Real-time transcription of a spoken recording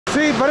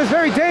See, but it's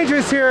very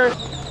dangerous here.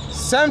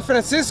 San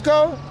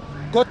Francisco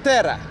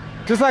Gotera.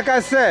 Just like I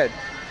said,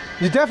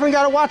 you definitely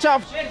gotta watch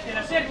out.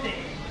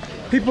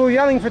 People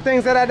yelling for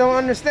things that I don't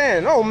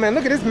understand. Oh man,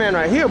 look at this man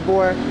right here,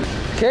 boy.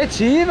 Que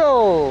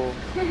chido.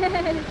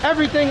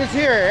 Everything is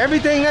here.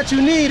 Everything that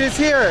you need is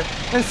here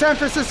in San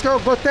Francisco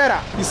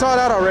Gotera. You saw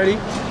that already.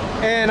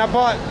 And I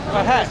bought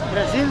a hat.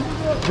 Brazil?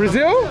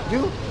 Brazil?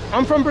 You?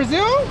 I'm from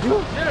Brazil?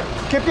 You?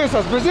 ¿Qué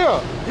piensas?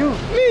 Brazil? You?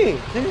 Me?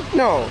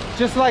 No,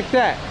 just like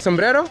that.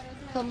 Sombrero?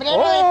 Sombrero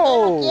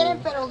oh. De quieren,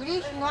 pero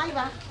gris no hay,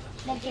 va.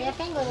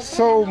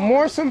 So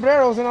more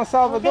sombreros in El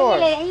Salvador.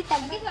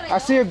 I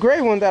see a gray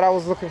one that I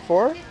was looking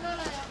for.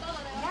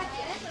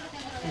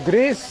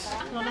 Gris.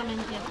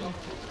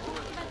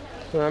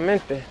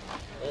 Solamente.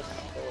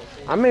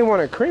 I may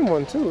want a cream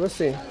one too. Let's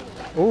see.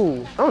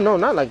 Ooh. Oh no,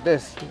 not like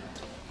this.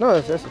 No,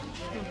 that's this.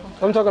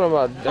 I'm talking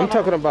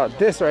about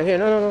this right here.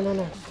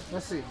 No.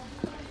 Let's see.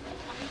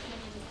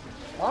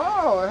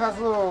 Oh, it has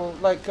a little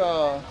like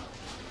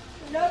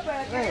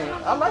man,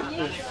 I like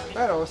this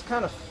better. It's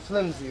kind of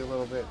flimsy a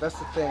little bit. That's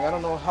the thing. I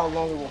don't know how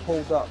long it will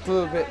hold up. It's a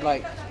little bit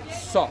like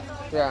soft.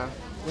 Yeah.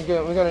 We're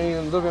gonna need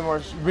a little bit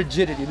more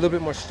rigidity, a little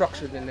bit more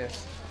structure than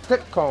this.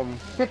 Thick comb.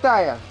 ¿Qué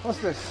talla? What's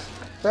this?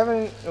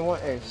 7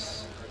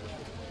 1/8.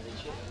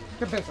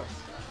 ¿Qué piensas?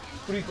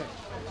 What do you think?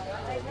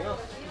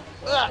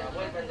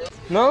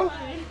 No?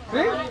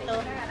 See?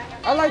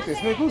 I like this.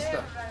 Me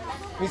gusta.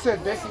 You said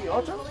 18?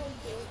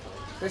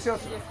 18?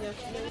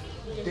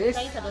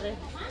 18.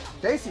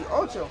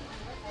 18.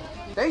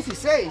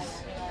 16.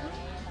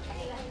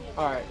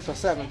 Alright, so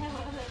 7.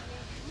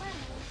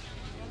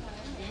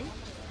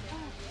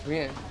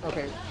 Bien.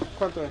 Okay.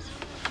 ¿Cuánto es?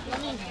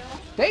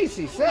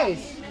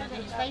 16.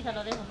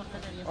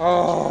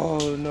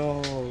 Oh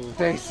no.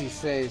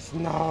 16.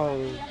 No.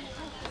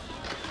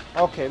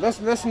 Okay,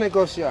 let's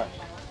negotiate.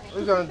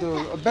 We're gonna do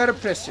a better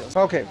precio.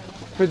 Okay.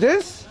 For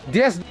this,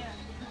 10.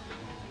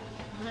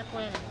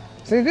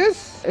 See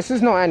this? This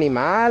is no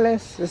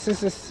animales. This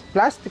is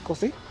plástico,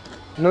 ¿sí?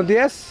 No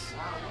 10.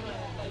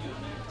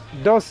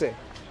 12.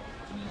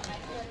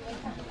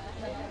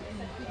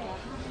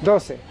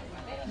 12.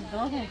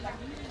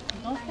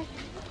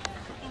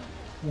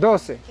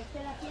 12.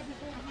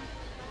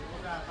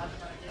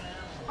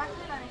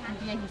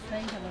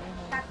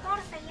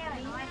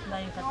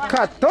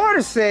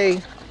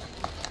 14.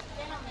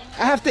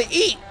 I have to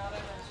eat.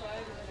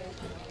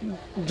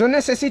 Yo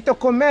necesito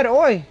comer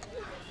hoy.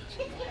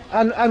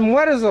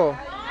 Almuerzo.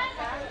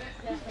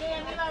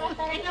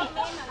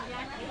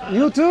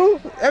 You too?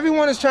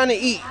 Everyone is trying to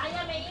eat.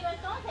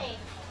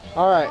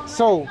 All right,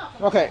 so,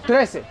 okay,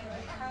 13.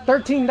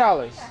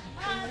 $13.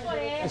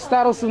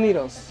 Estados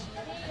Unidos.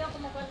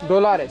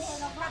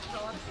 Dólares.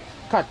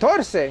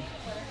 14.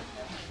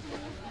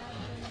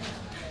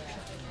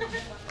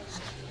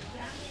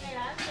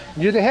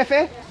 You the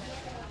jefe?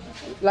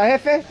 La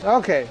jefe?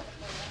 Okay.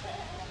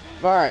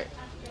 All right.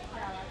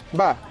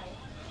 Va.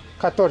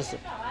 14.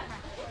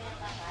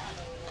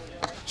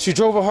 She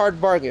drove a hard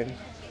bargain.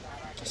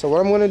 So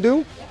what I'm gonna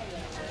do,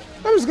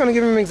 I'm just gonna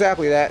give him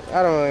exactly that.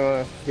 I don't really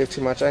wanna give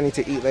too much. I need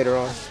to eat later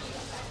on.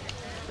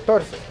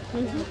 14.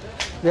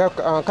 You have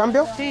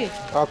cambio? Sí.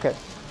 Okay.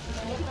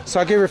 So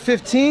I gave her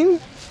 15,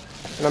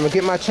 and I'm gonna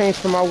get my change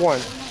for my 1.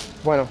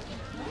 Bueno.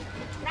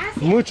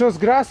 Muchas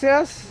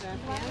gracias.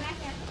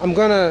 I'm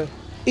gonna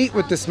eat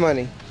with this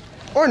money.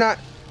 Or not.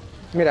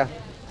 Mira.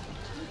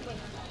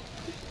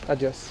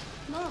 Adios.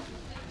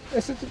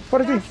 Por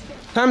ti.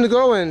 Time to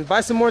go and buy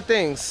some more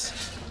things.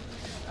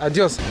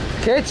 Adios.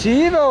 Que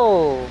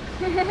chido.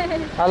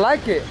 I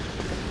like it.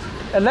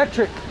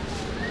 Electric.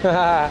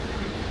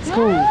 It's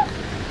cool.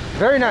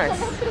 Very nice.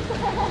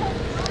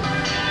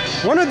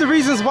 One of the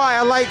reasons why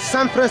I like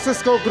San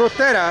Francisco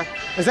Gotera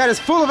is that it's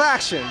full of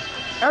action.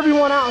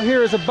 Everyone out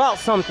here is about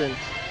something.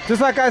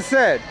 Just like I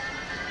said,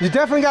 you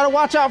definitely got to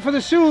watch out for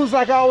the shoes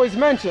like I always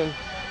mention.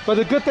 But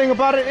the good thing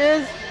about it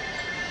is,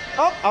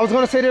 oh, I was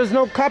going to say there's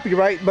no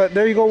copyright, but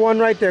there you go, one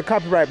right there,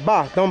 copyright.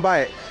 Bah, don't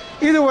buy it.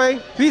 Either way,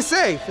 be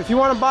safe. If you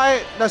want to buy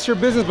it, that's your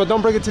business, but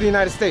don't bring it to the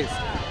United States.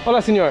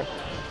 Hola, senor.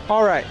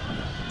 All right.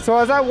 So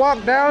as I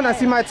walk down, I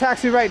see my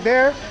taxi right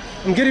there.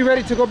 I'm getting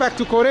ready to go back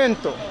to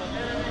Corinto.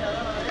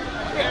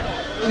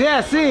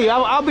 Yeah, see,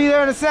 I'll be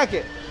there in a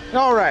second.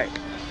 All right.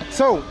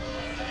 So,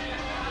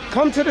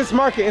 come to this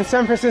market in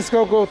San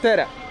Francisco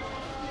Gotera.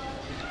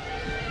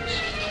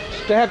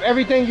 They have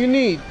everything you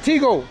need.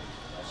 Tigo.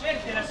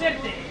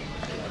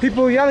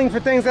 People yelling for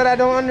things that I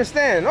don't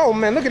understand. Oh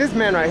man, look at this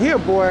man right here,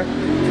 boy.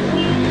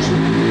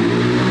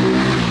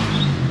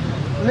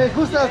 Me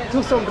gusta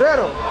tu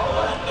sombrero.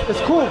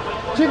 It's cool.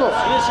 Chico.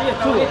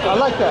 Cool. I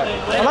like that.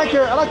 I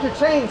like your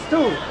chains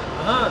too.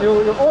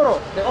 Your oro.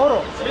 The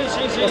oro.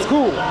 That's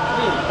cool.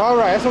 All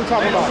right, that's what I'm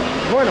talking about.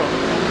 Bueno.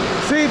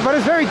 See, but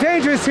it's very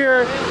dangerous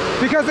here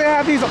because they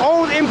have these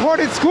old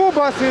imported school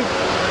buses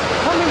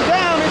coming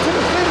down into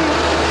the city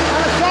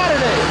on a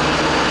Saturday.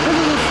 This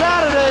is a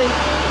Saturday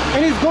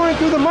and he's going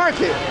through the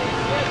market.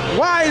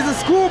 Why is a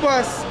school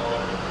bus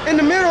in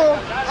the middle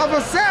of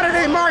a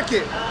Saturday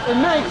market? It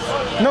makes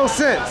no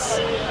sense.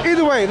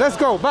 Either way, let's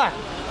go. Bye.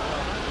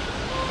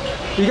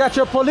 You got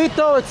your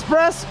Polito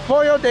Express,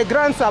 Pollo de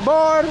Gran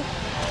Sabor.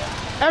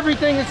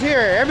 Everything is here.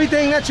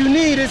 Everything that you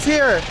need is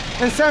here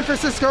in San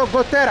Francisco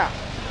Gotera.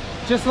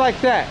 Just like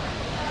that.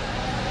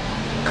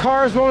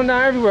 Cars rolling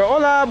down everywhere.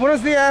 Hola,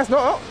 buenos dias. No,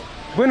 oh,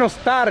 buenos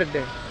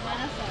tardes.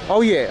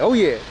 Oh yeah, oh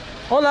yeah.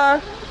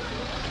 Hola.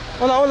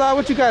 Hola, hola.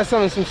 What you guys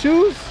selling? Some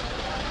shoes?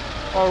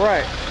 All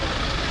right.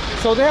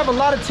 So they have a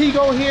lot of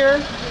Tigo here.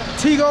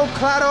 Tigo,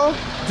 Claro,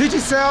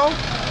 Digicel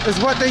is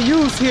what they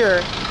use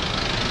here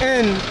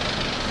in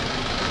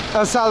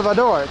El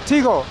Salvador.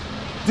 Tigo,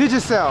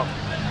 Digicel,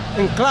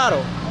 and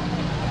Claro.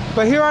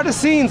 But here are the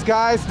scenes,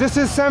 guys. This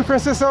is San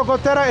Francisco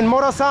Gotera in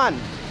Morazan.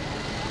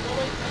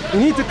 You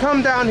need to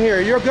come down here.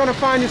 You're gonna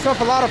find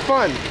yourself a lot of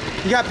fun.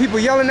 You got people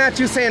yelling at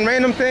you, saying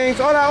random things.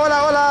 Hola, hola,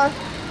 hola.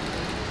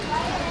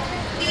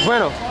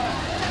 Bueno,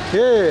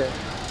 yeah.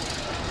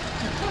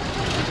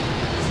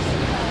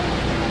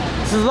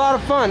 This is a lot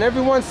of fun.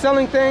 Everyone's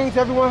selling things.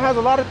 Everyone has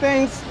a lot of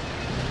things.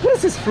 What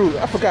is this fruit?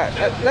 I forgot.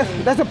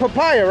 That's a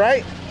papaya,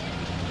 right?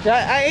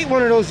 Yeah, I ate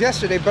one of those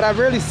yesterday, but I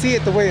rarely see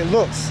it the way it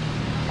looks.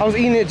 I was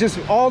eating it just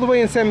all the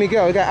way in San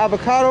Miguel. You got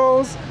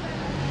avocados.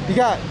 You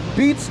got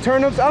beets,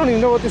 turnips. I don't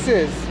even know what this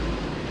is.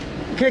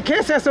 ¿Qué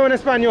es eso en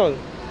español?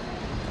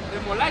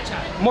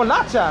 Remolacha.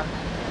 Molacha.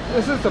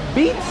 This is a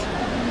beet.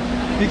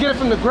 You get it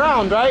from the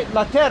ground, right?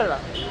 La terra.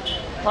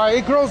 All right,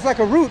 it grows like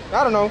a root.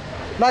 I don't know.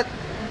 Like,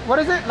 what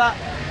is it? La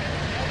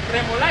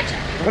Remolacha.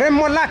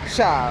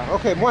 remolacha.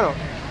 Okay, bueno.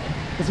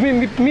 Es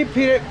mi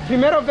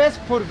primera vez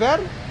por ver.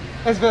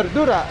 Es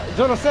verdura.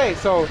 Yo no sé.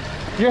 So,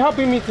 you're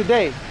helping me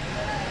today.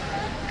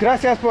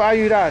 Gracias por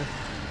ayudar.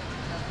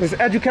 It's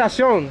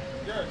educación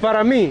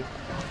para mí.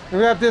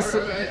 We have this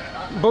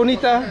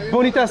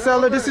bonita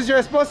seller. This is your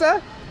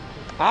esposa?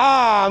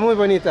 Ah, muy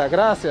bonita.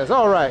 Gracias.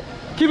 All right.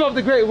 Keep up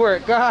the great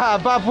work. Ah,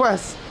 Bob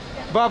West.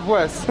 Bob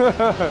West.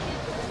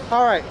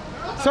 All right.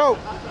 So,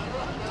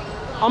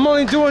 I'm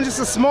only doing just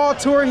a small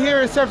tour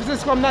here in San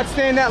Francisco. I'm not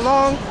staying that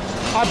long.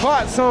 I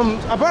bought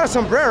a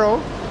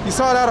sombrero. You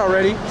saw that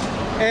already.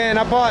 And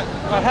I bought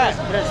a hat.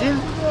 Brazil?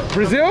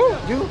 Brazil?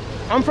 You?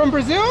 I'm from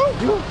Brazil?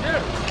 You?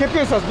 ¿Qué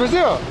piensas?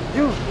 Brazil?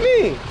 You?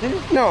 Me?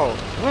 No.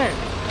 Where?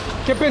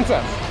 ¿Qué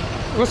piensas?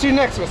 What's your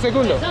next one?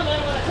 Segundo.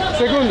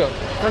 Segundo.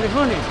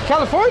 California.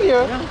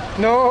 California? Yeah.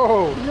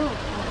 No. No.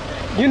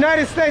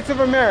 United States of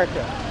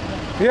America.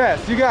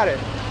 Yes, you got it.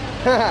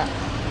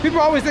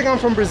 People always think I'm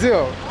from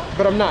Brazil,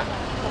 but I'm not.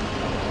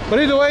 But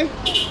either way,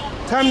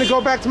 time to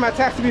go back to my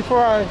taxi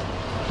before I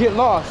get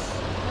lost.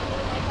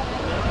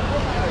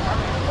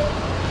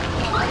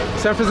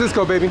 San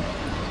Francisco, baby.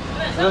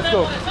 Let's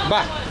go.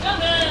 Bye.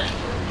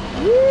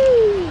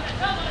 Woo.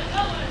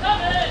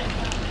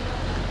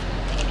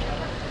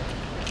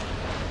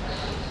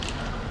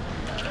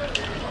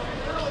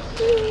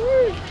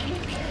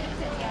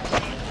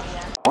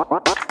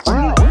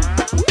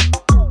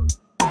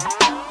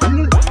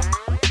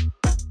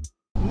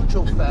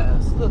 Mucho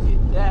fast. Look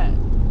at that.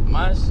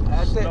 Más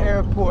At the slow.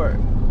 airport.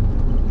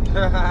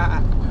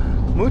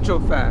 Mucho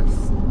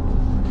fast.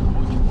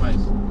 Mucho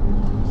más.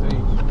 See.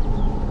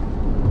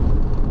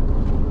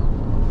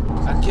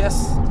 I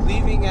guess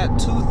leaving at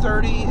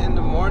 2:30 in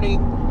the morning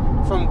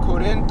from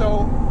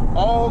Corriento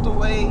all the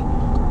way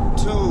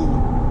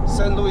to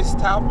San Luis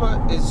Talpa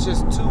is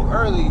just too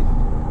early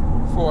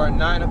for a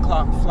 9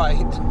 o'clock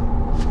flight.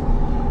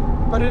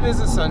 But it is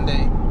a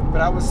Sunday.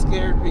 But I was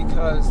scared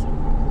because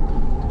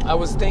I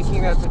was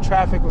thinking that the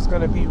traffic was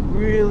going to be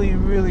really,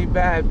 really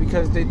bad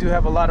because they do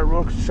have a lot of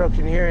road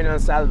construction here in El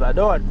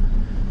Salvador.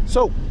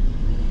 So,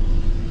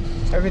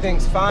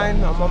 everything's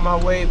fine. I'm on my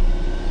way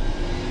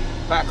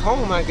back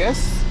home, I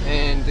guess.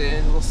 And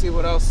then we'll see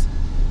what else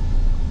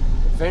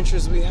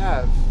adventures we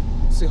have.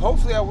 See,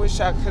 hopefully I wish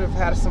I could have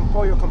had some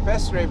pollo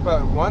campestre,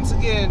 but once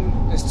again,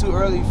 it's too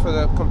early for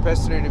the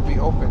campestre to be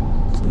open.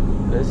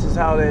 This is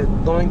how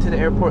going to the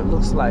airport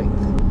looks like.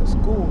 It's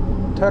cool.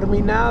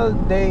 Terminal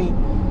de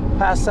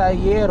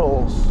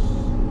Pasajeros.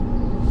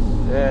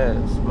 Yes,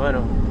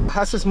 bueno.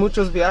 ¿Haces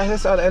muchos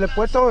viajes al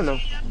aeropuerto o no?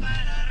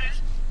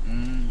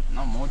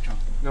 No mucho.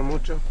 No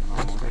mucho? No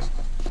mucho.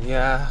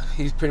 Yeah,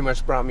 he's pretty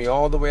much brought me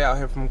all the way out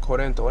here from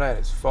Corriento. That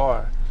is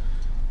far.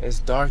 It's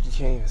dark, you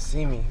can't even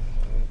see me.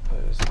 Let me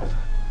put this down.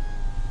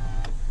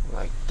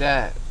 Like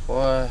that,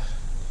 boy.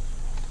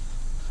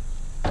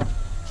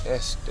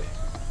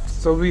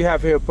 So we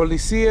have here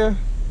Policia.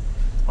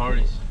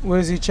 Police. What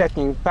is he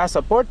checking?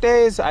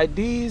 Pasaportes,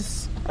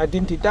 IDs,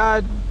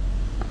 identidad.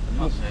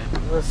 No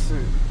sé. Let's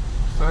see.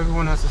 So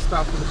everyone has to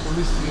stop for the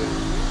Policia.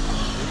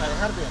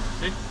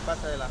 Sí.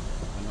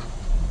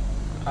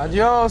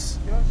 Adios.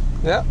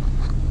 Yep.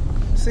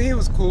 See, he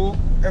was cool.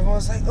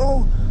 Everyone's like,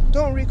 oh,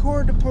 don't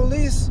record the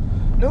police.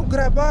 No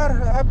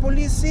grabar a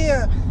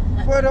policía.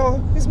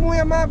 Pero es muy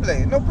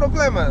amable. No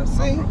problema.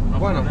 See? No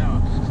Bueno.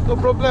 problema. No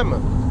problema.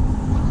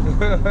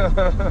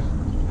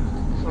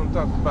 Don't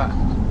talk about.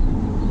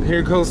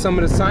 Here goes some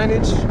of the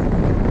signage.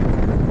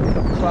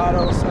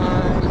 Claro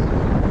sign.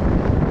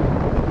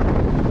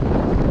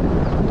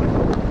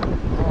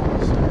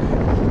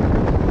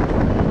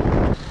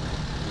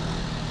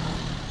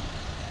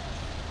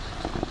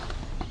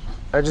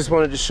 I just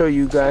wanted to show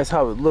you guys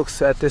how it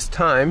looks at this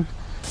time.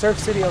 Surf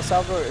City, El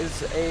Salvador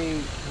is a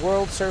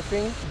World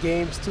Surfing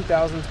Games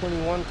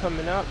 2021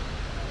 coming up.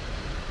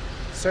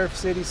 Surf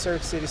City,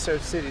 Surf City,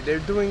 Surf City. They're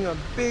doing a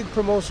big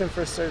promotion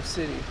for Surf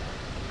City.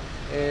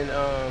 And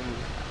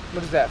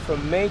what is that?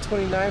 From May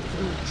 29th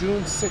through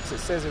June 6th. It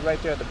says it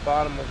right there at the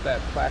bottom of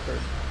that placard.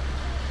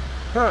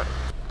 Huh.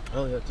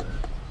 Oh, you have to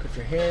put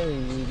your hand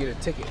and you get a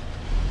ticket.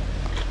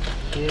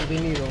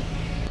 Bienvenido.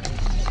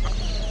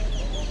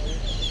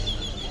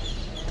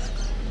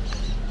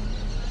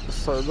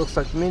 So it looks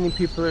like many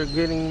people are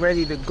getting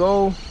ready to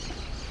go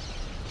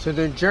to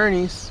their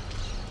journeys.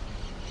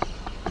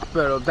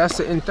 But that's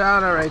the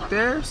entrada right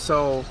there.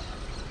 So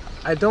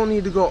I don't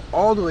need to go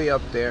all the way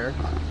up there.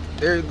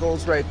 There it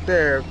goes right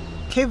there.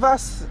 ¿Qué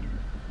vas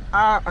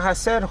a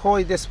hacer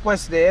hoy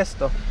después de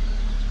esto?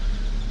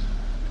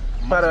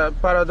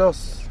 Para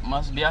dos.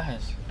 Más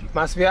viajes.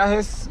 ¿Más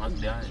viajes? Más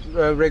viajes.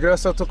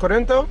 ¿Regreso a tu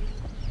Corinto?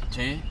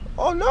 Sí.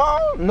 Oh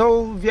no,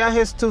 no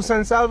viajes to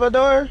San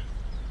Salvador?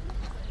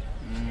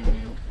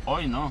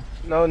 Hoy no.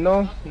 No,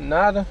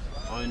 nada.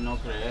 Hoy no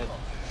creer.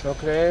 No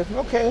creer.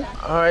 Okay.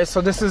 All right,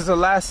 so this is the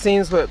last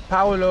scenes with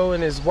Paolo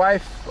and his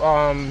wife.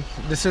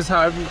 This is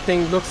how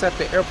everything looks at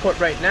the airport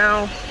right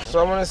now. So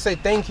I want to say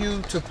thank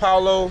you to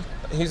Paolo.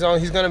 He's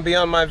gonna be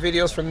on my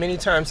videos for many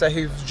times that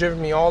he's driven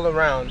me all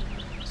around.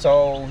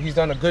 So he's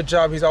done a good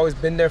job. He's always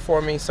been there for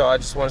me. So I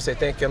just want to say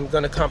thank you. I'm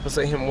gonna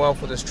compensate him well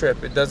for this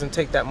trip. It doesn't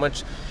take that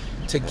much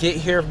to get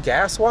here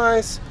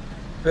gas-wise,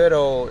 but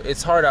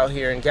it's hard out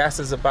here, and gas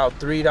is about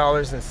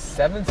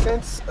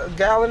 $3.07 a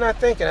gallon, I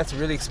think, and that's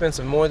really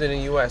expensive, more than in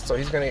the US. So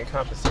he's gonna get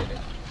compensated.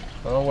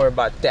 Don't worry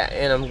about that,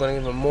 and I'm gonna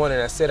give him more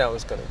than I said I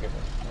was gonna give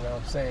him. You know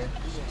what I'm saying?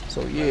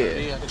 So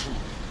yeah.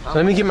 So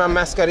let me get my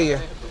mascarilla.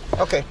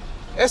 Okay.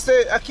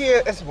 Este aquí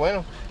es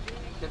bueno.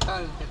 ¿Qué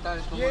tal? ¿Qué tal?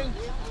 Bien.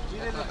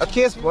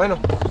 Aquí es bueno.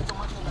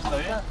 ¿Está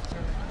bien?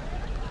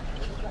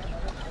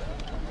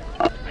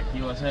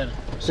 Aquí va a ser.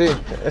 Sí,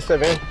 está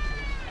bien.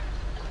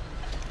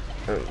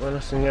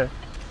 Bueno, señor.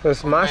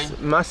 Pues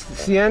más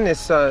 100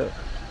 es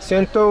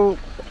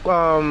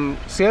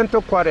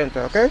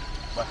 140, ¿ok?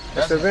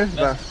 ¿Está bien?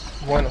 Va.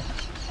 Bueno.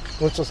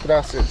 Muchas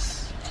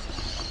gracias.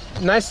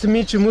 Nice to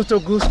meet you. Mucho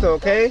gusto,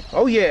 ¿ok?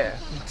 Oh yeah.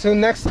 Till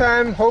next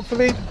time,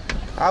 hopefully,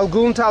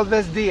 algún tal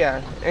vez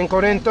día en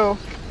Corinto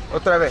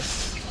otra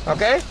vez.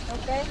 ¿Ok? Okay.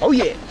 Oh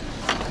yeah.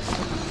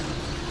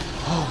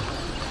 Oh.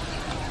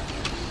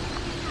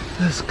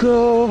 Let's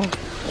go.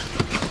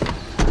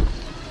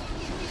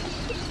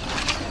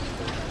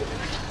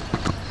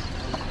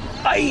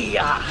 Ay,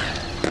 ya.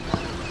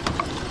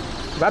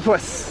 Va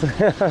pues.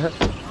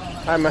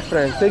 Hi, my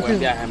friend. Thank you. Buen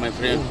viaje, my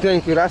friend.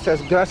 Thank you.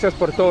 Gracias. Gracias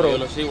por todo. Yo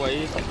lo sigo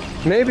ahí.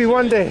 Maybe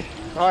one day.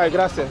 All right.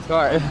 Gracias. All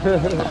right.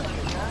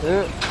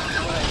 Yeah.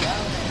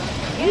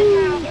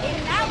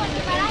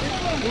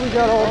 We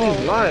got all these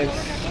lines.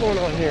 What's going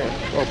on here?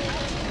 Oh.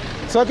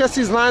 So I guess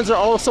these lines are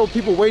also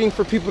people waiting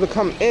for people to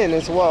come in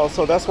as well.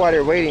 So that's why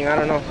they're waiting. I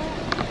don't know.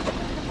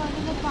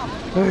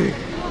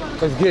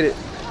 Let's get it.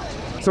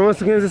 So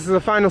once again, this is the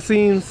final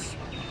scenes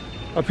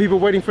of people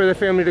waiting for their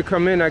family to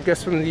come in, I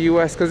guess, from the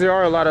US, because there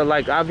are a lot of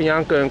like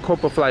Avianca and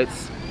Copa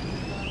flights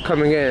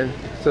coming in.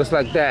 So it's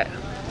like that.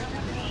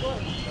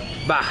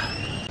 Bah.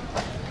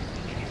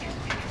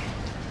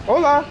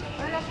 Hola.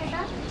 Hola, ¿qué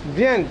tal?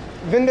 Bien.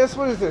 ¿Vendes?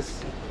 What is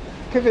this?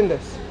 ¿Qué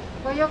vendes?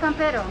 Pollo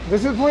campero.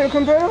 This is pollo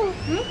campero?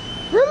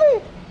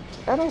 Really?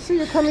 I don't see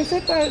your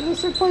camiseta.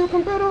 This is pollo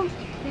campero?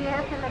 Sí,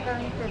 esa es la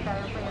camiseta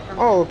de pollo campero.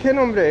 Oh, ¿qué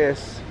nombre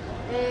es?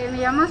 Me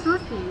llamo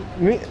Susi.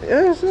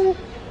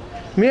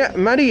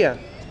 Maria.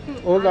 Sí.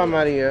 Hola,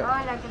 Maria.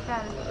 Hola, ¿qué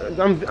tal?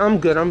 I'm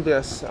good. I'm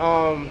blessed.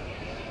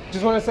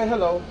 Just want to say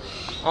hello.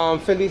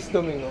 Feliz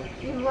domingo.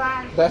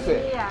 Igual. That's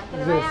feliz it. día. Que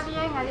le vaya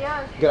bien,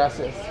 adiós.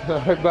 Gracias.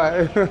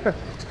 Bye.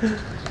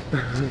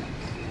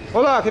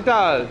 Hola, ¿qué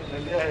tal?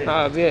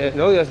 Ah, bien.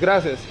 No, Dios,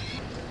 gracias.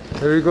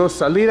 Here we go.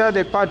 Salida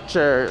de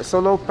Pacher.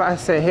 Solo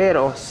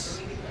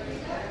pasajeros.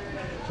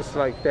 Just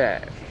like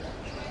that.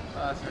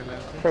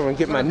 Come on,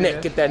 get my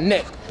neck. Get that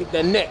neck. Get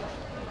that neck.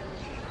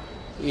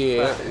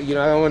 Yeah, you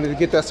know, I wanted to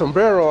get that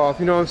sombrero off,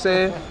 you know what I'm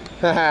saying?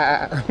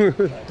 Yeah.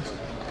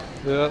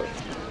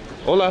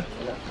 Hola.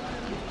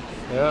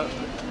 Yeah.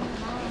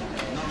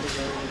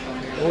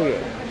 Oh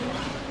yeah.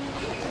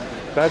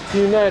 Back to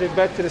United,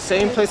 back to the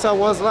same place I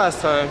was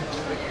last time.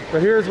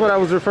 But here's what I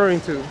was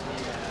referring to.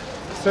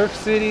 Surf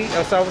City,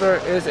 El Salvador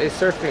is a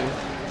surfing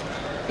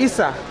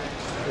ISA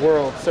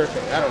World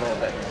Surfing. I don't know what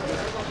that is.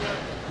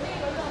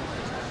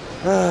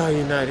 Ah,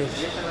 United.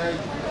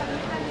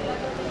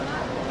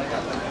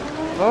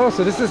 Oh,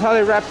 so this is how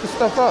they wrap the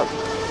stuff up.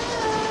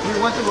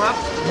 You want to wrap?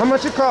 How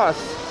much it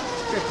costs?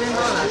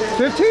 $15.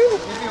 15?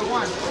 Give you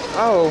one.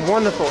 Oh,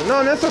 wonderful.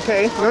 No, that's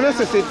okay. No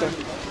necesito.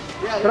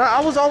 But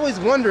I was always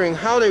wondering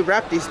how they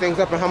wrap these things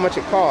up and how much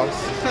it costs.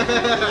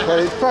 But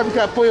it's probably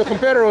got pollo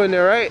campero in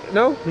there, right?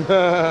 No? Look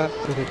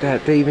at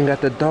that. They even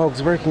got the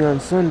dogs working on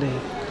Sunday.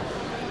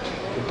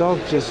 The dog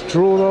just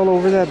drooled all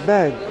over that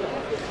bag.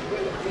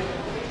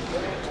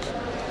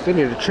 They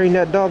need to train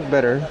that dog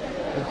better.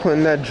 They're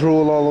putting that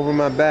drool all over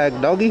my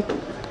bag, doggy.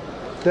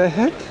 The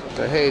heck?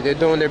 But hey, they're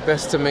doing their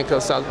best to make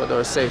El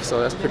Salvador safe, so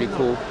that's pretty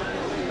cool.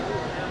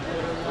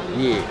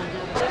 Yeah.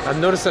 I've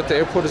noticed that the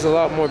airport is a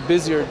lot more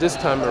busier this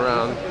time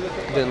around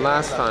than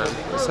last time.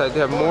 It's like they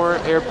have more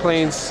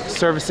airplanes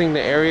servicing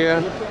the area,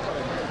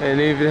 and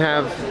they even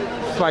have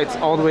flights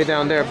all the way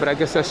down there, but I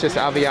guess that's just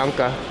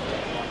Avianca.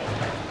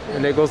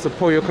 And there goes the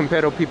Pollo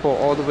Campero people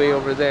all the way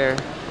over there.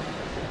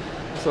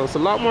 So it's a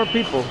lot more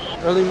people.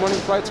 Early morning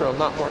flights are a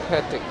lot more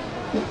hectic.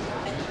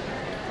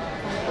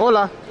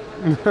 Hola.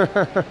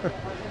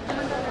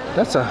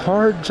 That's a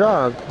hard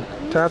job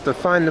to have to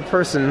find the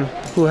person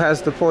who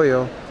has the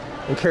pollo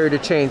and carry the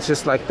change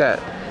just like that.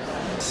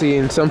 See,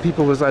 and some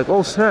people was like,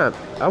 oh snap,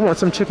 I want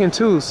some chicken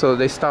too. So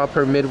they stop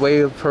her midway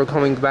of her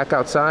coming back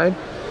outside,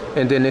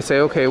 and then they say,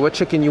 okay, what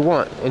chicken you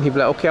want? And he'd be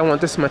like, okay, I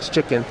want this much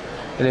chicken.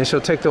 And then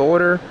she'll take the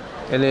order,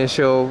 and then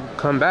she'll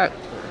come back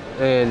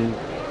and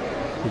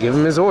give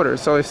him his order.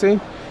 So you see,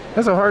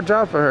 that's a hard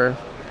job for her,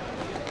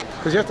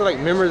 because you have to like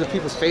remember the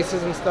people's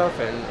faces and stuff,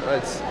 and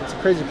it's a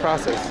crazy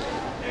process.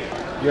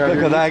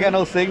 Because I got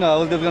no signal, I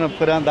was just gonna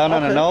put down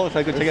on a note so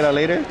I could check it out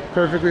later.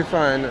 Perfectly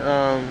fine.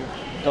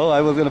 Oh,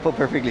 I was gonna put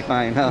perfectly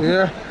fine, huh?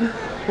 Yeah.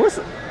 What's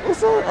on?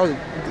 Oh,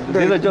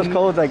 these are just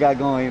codes I got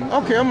going.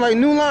 Okay, I'm like,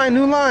 new line,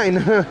 new line.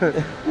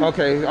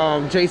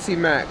 Okay, Cee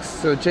Max.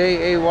 So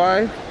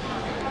J-A-Y?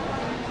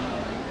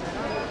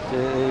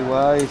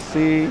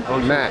 J-A-Y-C.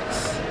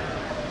 Max.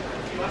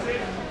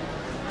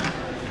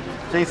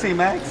 Cee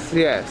Max?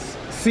 Yes.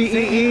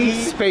 C-E-E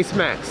space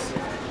Max.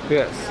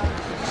 Yes.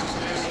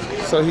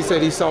 So he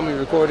said he saw me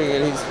recording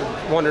and he's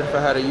wondered if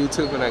I had a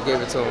YouTube, and I gave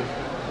it to him.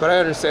 But I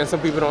understand some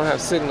people don't have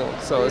signal,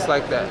 so it's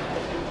like that.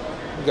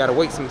 You gotta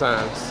wait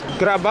sometimes.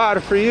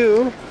 Grabar for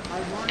you.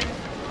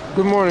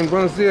 Good morning,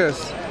 buenos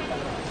dias.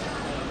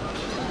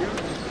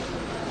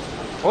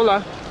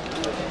 Hola.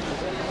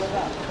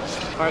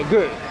 All right,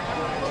 good.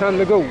 Time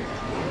to go.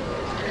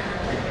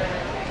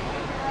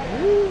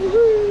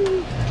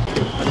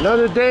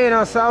 Another day in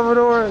El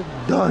Salvador,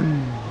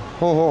 done.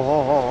 Ho, ho,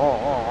 ho, ho, ho,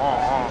 ho,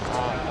 ho, ho.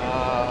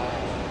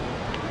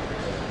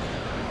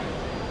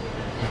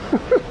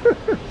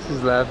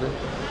 She's laughing.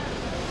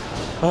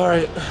 All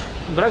right,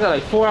 but I got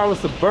like 4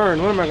 hours to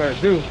burn. What am I gonna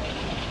do?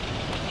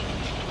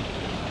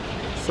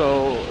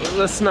 So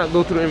let's not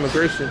go through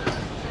immigration.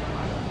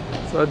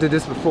 So I did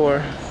this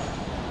before.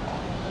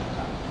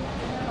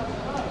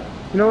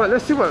 You know what?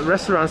 Let's see what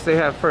restaurants they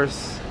have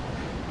first.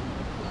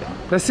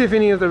 Let's see if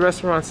any of the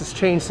restaurants has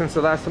changed since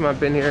the last time I've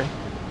been here.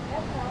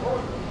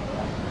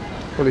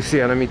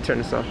 Let me turn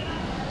this off.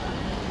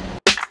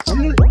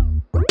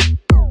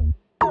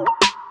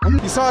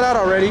 You saw that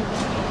already.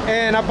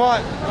 And I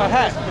bought a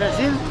hat.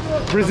 Brazil?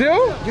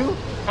 Brazil? You?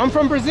 I'm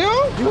from Brazil?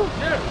 You?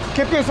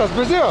 ¿Qué piensas?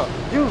 Brazil?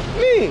 You?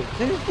 Me?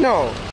 No.